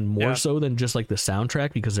 and more so than just like the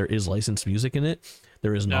soundtrack, because there is licensed music in it.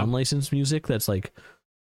 There is non-licensed music that's like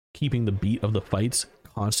keeping the beat of the fights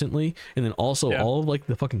constantly, and then also all of like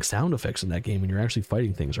the fucking sound effects in that game when you're actually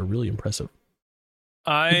fighting things are really impressive.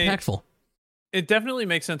 Impactful. It definitely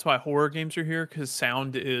makes sense why horror games are here, because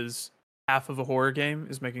sound is half of a horror game,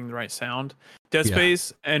 is making the right sound. Dead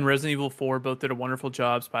Space and Resident Evil 4 both did a wonderful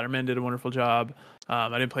job. Spider-Man did a wonderful job. I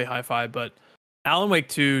didn't play Hi-Fi, but Alan Wake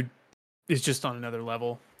 2 is just on another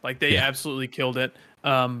level. Like, they absolutely killed it,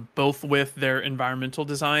 both with their environmental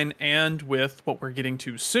design and with what we're getting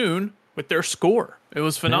to soon with their score. It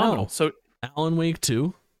was phenomenal. So Alan Wake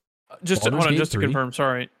 2. Just to confirm,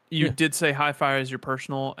 sorry. You did say Hi-Fi is your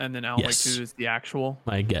personal, and then Alan Wake 2 is the actual?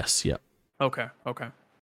 I guess, yeah. Okay.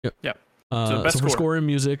 Yep. So for score and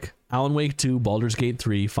music, Alan Wake 2, Baldur's Gate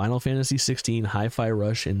 3, Final Fantasy 16, Hi-Fi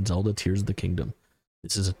Rush, and Zelda Tears of the Kingdom.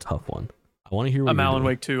 This is a tough one. I want to hear what you're Alan doing.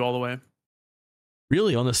 Wake 2 all the way.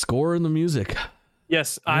 Really? On the score and the music?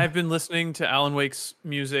 Yes, I've been listening to Alan Wake's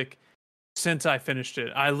music since I finished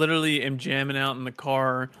it. I literally am jamming out in the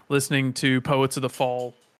car listening to Poets of the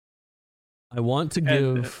Fall. I want to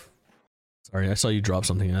give Sorry, I saw you drop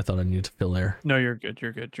something and I thought I needed to fill air. No, you're good.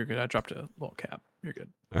 You're good. You're good. I dropped a little cap. You're good.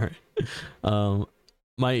 All right.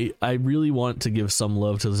 I really want to give some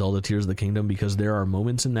love to Zelda Tears of the Kingdom because there are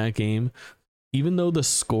moments in that game, even though the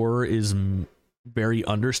score is very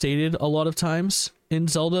understated a lot of times in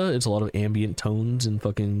Zelda, it's a lot of ambient tones and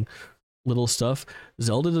fucking little stuff.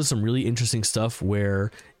 Zelda does some really interesting stuff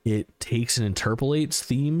where it takes and interpolates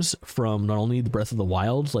themes from not only the Breath of the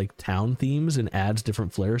Wild, like town themes, and adds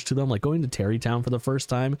different flares to them, like going to Terry Town for the first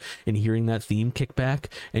time and hearing that theme kick back,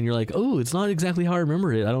 and you're like, oh, it's not exactly how I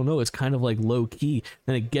remember it. I don't know. It's kind of like low key.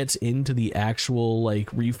 Then it gets into the actual like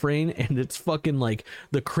refrain, and it's fucking like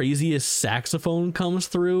the craziest saxophone comes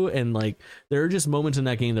through, and like there are just moments in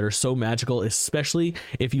that game that are so magical, especially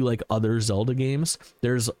if you like other Zelda games.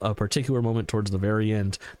 There's a particular moment towards the very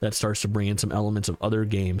end that starts to bring in some elements of other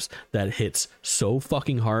games that hits so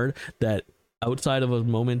fucking hard that outside of a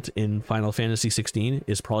moment in Final Fantasy 16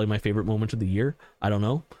 is probably my favorite moment of the year. I don't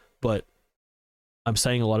know, but I'm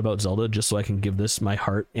saying a lot about Zelda just so I can give this my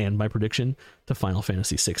heart and my prediction to Final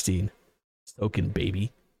Fantasy 16. Stoken,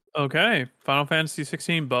 baby. Okay, Final Fantasy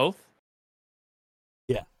 16 both.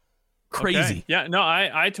 Yeah, crazy. Okay. Yeah, no,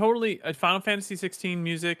 I totally. Final Fantasy 16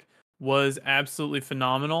 music was absolutely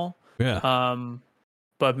phenomenal. Yeah.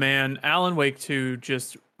 But man, Alan Wake 2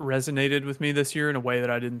 just resonated with me this year in a way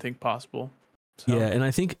that I didn't think possible. So. Yeah, and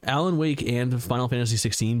I think Alan Wake and Final Fantasy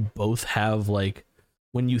 16 both have, like,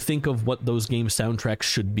 when you think of what those game soundtracks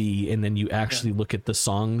should be, and then you actually look at the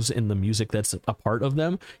songs and the music that's a part of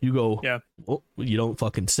them, you go, yeah, well, you don't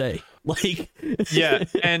fucking say. Like, yeah,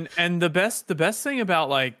 and the best thing about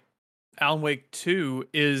like Alan Wake 2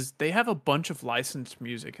 is they have a bunch of licensed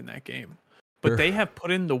music in that game, but they have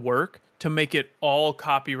put in the work to make it all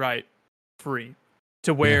copyright free,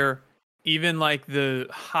 to where even like the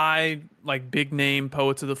high, like big name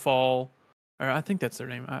Poets of the Fall, or I think that's their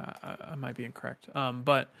name. I might be incorrect.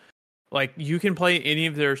 But like you can play any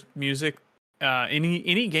of their music,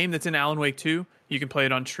 any game that's in Alan Wake 2, you can play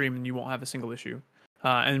it on stream and you won't have a single issue.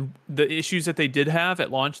 And the issues that they did have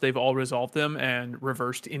at launch, they've all resolved them and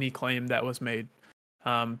reversed any claim that was made.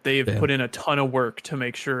 They've put in a ton of work to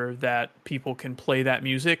make sure that people can play that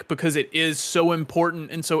music because it is so important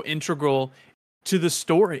and so integral to the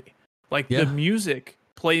story. Like the music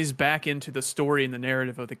plays back into the story and the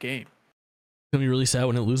narrative of the game. It's gonna be really sad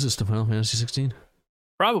when it loses to Final Fantasy 16.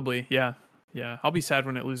 Probably, yeah. I'll be sad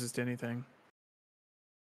when it loses to anything.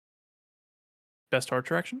 Best art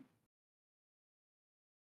direction?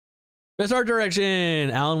 Best art direction!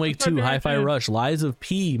 Alan Wake 2, Hi-Fi Rush, Lies of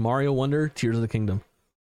P, Mario Wonder, Tears of the Kingdom.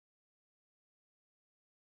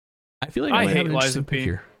 I feel like I hate Lies of P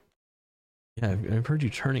here. Yeah, I've heard you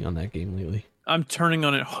turning on that game lately. I'm turning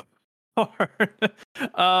on it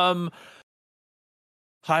hard.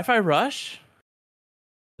 Hi-Fi Rush? Is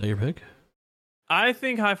that your pick? I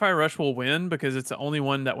think Hi-Fi Rush will win because it's the only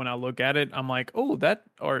one that when I look at it, I'm like, oh, that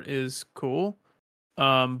art is cool.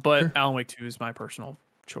 But Alan Wake 2 is my personal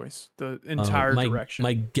choice. The entire direction.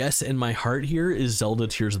 My guess in my heart here is Zelda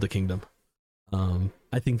Tears of the Kingdom.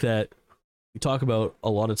 I think that we talk about a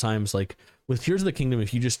lot of times, like with Tears of the Kingdom,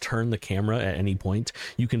 if you just turn the camera at any point,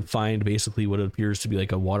 you can find basically what appears to be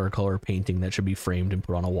like a watercolor painting that should be framed and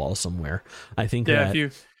put on a wall somewhere. I think that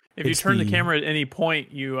if you turn the camera at any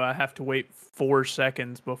point, you have to wait 4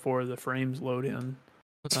 seconds before the frames load in.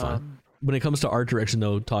 That's fine. When it comes to art direction,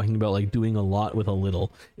 though, talking about like doing a lot with a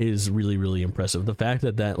little is really, really impressive. The fact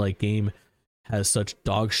that like game has such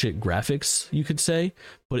dog shit graphics, you could say,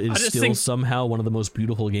 but is still somehow one of the most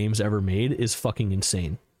beautiful games ever made is fucking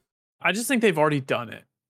insane. I just think they've already done it.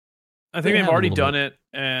 I think they've already done it,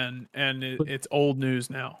 and it's old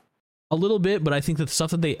news now. A little bit, but I think the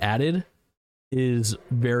stuff that they added is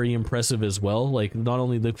very impressive as well. Like not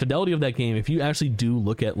only the fidelity of that game, if you actually do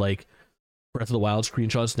look at like Breath of the Wild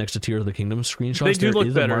screenshots next to Tears of the Kingdom screenshots, there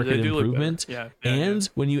is a marked improvement. And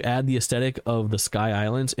when you add the aesthetic of the Sky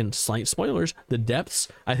Islands and slight spoilers, the depths,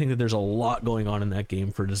 I think that there's a lot going on in that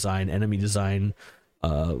game for design, enemy design,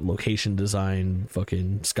 location design,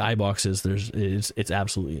 fucking skyboxes. It's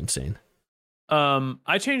absolutely insane.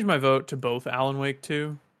 I changed my vote to both Alan Wake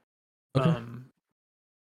 2. Okay.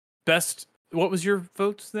 Best. What was your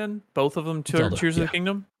votes then? Both of them to Tears of the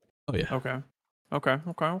Kingdom? Oh yeah.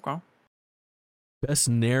 Okay. Best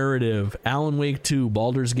narrative: Alan Wake 2,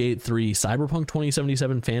 Baldur's Gate 3, Cyberpunk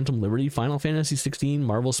 2077, Phantom Liberty, Final Fantasy 16,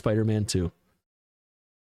 Marvel Spider-Man 2.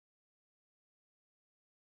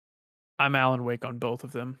 I'm Alan Wake on both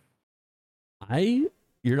of them.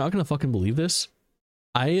 You're not gonna fucking believe this.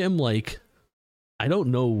 I am like, I don't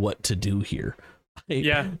know what to do here.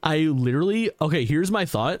 I literally, okay, here's my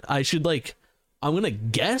thought. I should like I'm gonna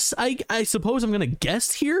guess. I suppose I'm gonna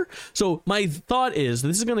guess here. So my thought is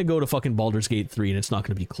this is gonna go to fucking Baldur's Gate 3, and it's not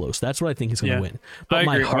gonna be close. That's what I think is gonna win. But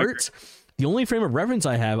my heart, the only frame of reference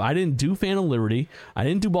I have, I didn't do Phantom Liberty, I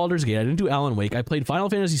didn't do Baldur's Gate, I didn't do Alan Wake. I played Final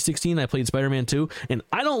Fantasy 16, I played Spider-Man 2, and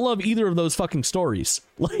I don't love either of those fucking stories.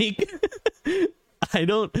 Like, I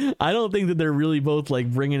don't think that they're really both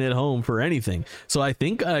like bringing it home for anything. So I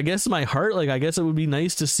guess my heart, like, I guess it would be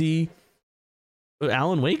nice to see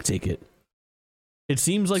Alan Wake take it. It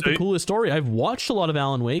seems like the coolest story. I've watched a lot of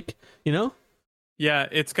Alan Wake, you know? Yeah,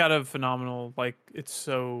 it's got a phenomenal, like, it's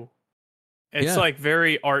like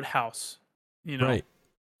very art house, you know? Right.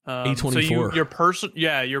 A24. So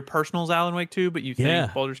your personal's Alan Wake 2, but you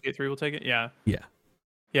think Baldur's Gate 3 will take it? Yeah. Yeah.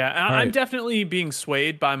 Yeah, I'm definitely being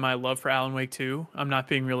swayed by my love for Alan Wake 2. I'm not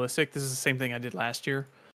being realistic. This is the same thing I did last year.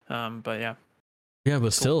 But yeah. Yeah,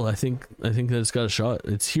 but still, I think that it's got a shot.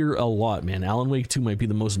 It's here a lot, man. Alan Wake 2 might be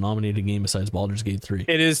the most nominated game besides Baldur's Gate 3.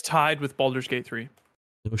 It is tied with Baldur's Gate 3.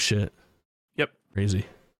 No shit. Yep. Crazy.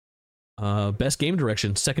 Best game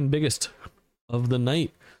direction, second biggest of the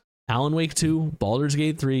night. Alan Wake 2, Baldur's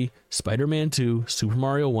Gate 3, Spider-Man 2, Super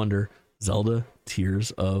Mario Wonder, Zelda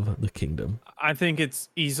Tears of the Kingdom. I think it's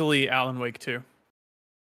easily Alan Wake 2.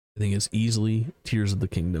 I think it's easily Tears of the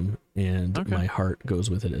Kingdom, and my heart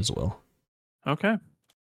goes with it as well. Okay.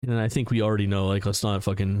 And I think we already know, like, let's not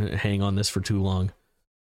fucking hang on this for too long.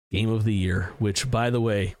 Game of the Year, which, by the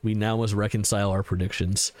way, we now must reconcile our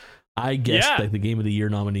predictions. I guessed that the Game of the Year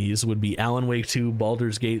nominees would be Alan Wake 2,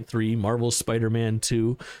 Baldur's Gate 3, Marvel's Spider-Man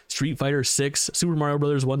 2, Street Fighter 6, Super Mario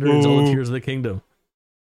Bros. Wonder, and Zelda Tears of the Kingdom.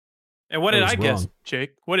 And what did I guess,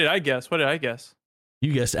 Jake? What did I guess?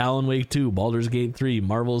 You guessed Alan Wake 2, Baldur's Gate 3,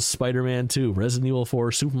 Marvel's Spider-Man 2, Resident Evil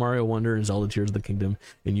 4, Super Mario Wonder, and Zelda Tears of the Kingdom.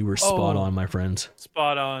 And you were spot on, my friends.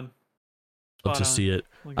 Spot on. Love to see it.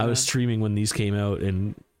 I was streaming when these came out,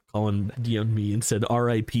 and Colin DM'd me and said,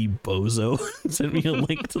 R.I.P. Bozo. Sent me a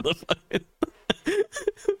link to the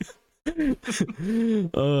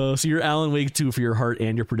fucking... so you're Alan Wake 2 for your heart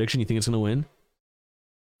and your prediction. You think it's going to win?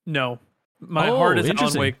 No. My heart is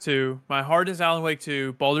Alan Wake 2. My heart is Alan Wake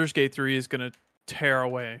 2. Baldur's Gate 3 is going to tear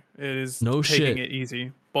away. It is taking it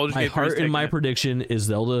easy. Baldur's Gate 3 heart and my prediction is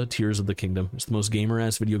Zelda Tears of the Kingdom. It's the most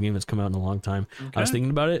gamer-ass video game that's come out in a long time. Okay. I was thinking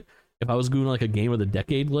about it. If I was doing like a game of the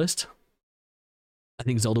decade list, I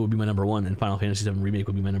think Zelda would be my number 1 and Final Fantasy VII Remake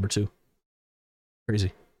would be my number 2.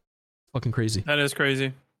 Crazy. Fucking crazy. That is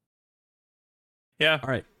crazy. Yeah. All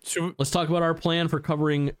right. Let's talk about our plan for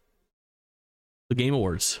covering the Game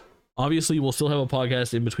Awards. Obviously, we'll still have a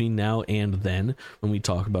podcast in between now and then when we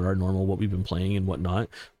talk about our normal, what we've been playing and whatnot.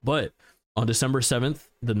 But on December 7th,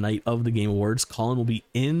 the night of the Game Awards, Colin will be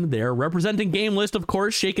in there representing GameList, of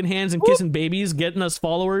course, shaking hands and kissing babies, getting us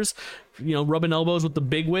followers, rubbing elbows with the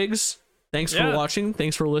big wigs. Thanks for watching.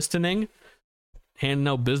 Thanks for listening. Handing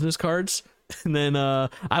out business cards. And then I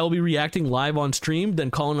will be reacting live on stream.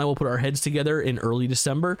 Then Colin and I will put our heads together in early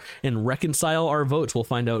December and reconcile our votes. We'll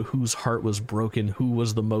find out whose heart was broken, who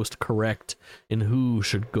was the most correct, and who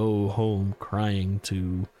should go home crying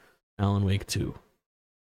to Alan Wake 2.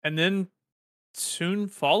 And then soon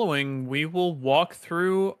following, we will walk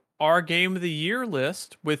through our Game of the Year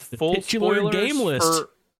list with full spoilers game list for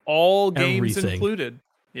all games included.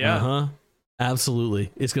 Yeah.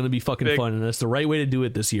 Absolutely. It's going to be fucking fun, and that's the right way to do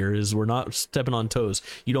it this year. Is we're not stepping on toes.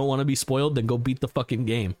 You don't want to be spoiled, then go beat the fucking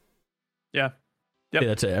game. Yeah. Yep.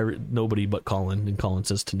 That's nobody but Colin, and Colin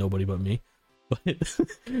says to nobody but me. But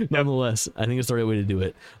nonetheless, I think it's the right way to do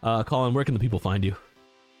it. Colin, where can the people find you?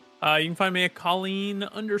 You can find me at Kauline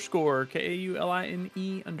 _ KAULINE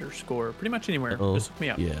 _ pretty much anywhere. Just look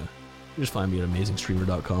me up. Yeah. You just find me at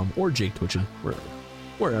amazingstreamer.com or Jake Twitchin,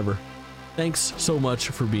 wherever. Thanks so much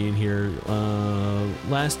for being here.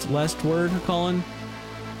 Last word, Colin?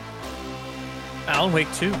 Alan Wake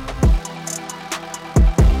 2.